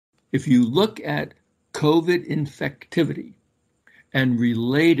if you look at COVID infectivity and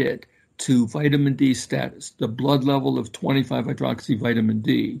relate it to vitamin D status, the blood level of 25-hydroxy vitamin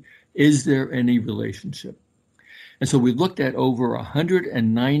D, is there any relationship? And so we looked at over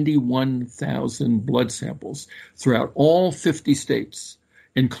 191,000 blood samples throughout all 50 states,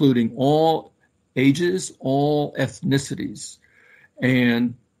 including all ages, all ethnicities,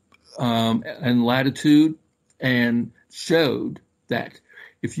 and latitude, and showed that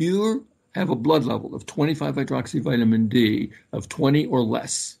if you have a blood level of 25-hydroxy vitamin D of 20 or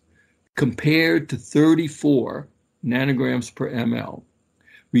less, compared to 34 nanograms per ml,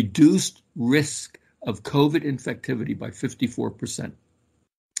 reduced risk of COVID infectivity by 54%.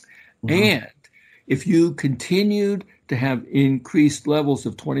 Wow. And if you continued to have increased levels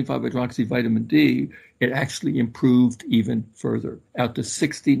of 25-hydroxy vitamin D, it actually improved even further, out to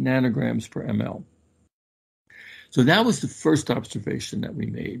 60 nanograms per ml. So that was the first observation that we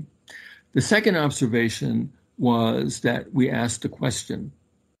made. The second observation was that we asked the question,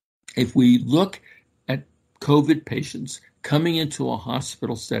 if we look at COVID patients coming into a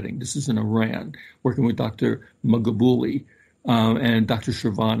hospital setting, this is in Iran, working with Dr. Magabuli and Dr.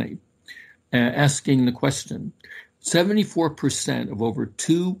 Shervani, asking the question, 74% of over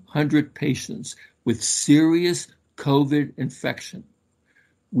 200 patients with serious COVID infection,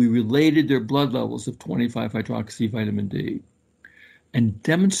 we related their blood levels of 25-hydroxy vitamin D and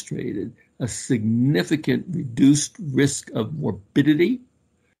demonstrated a significant reduced risk of morbidity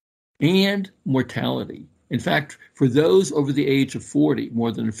and mortality. In fact, for those over the age of 40,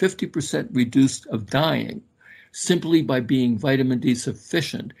 more than 50% reduced of dying simply by being vitamin D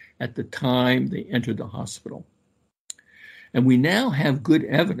sufficient at the time they entered the hospital. And we now have good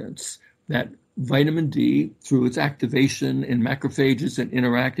evidence that vitamin D, through its activation in macrophages and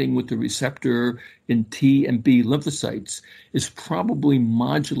interacting with the receptor in T and B lymphocytes, is probably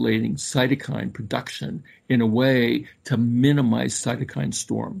modulating cytokine production in a way to minimize cytokine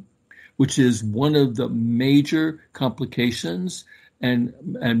storm, which is one of the major complications and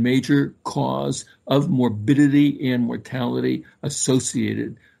major cause of morbidity and mortality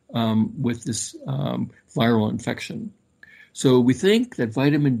associated with this viral infection. So we think that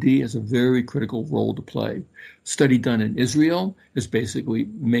vitamin D has a very critical role to play. A study done in Israel has basically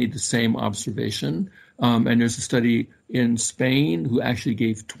made the same observation. And there's a study in Spain who actually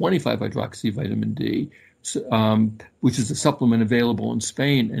gave 25-hydroxy vitamin D, which is a supplement available in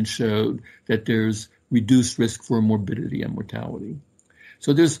Spain, and showed that there's reduced risk for morbidity and mortality.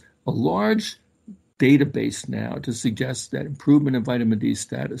 So there's a large database now to suggest that improvement in vitamin D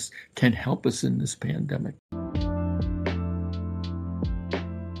status can help us in this pandemic.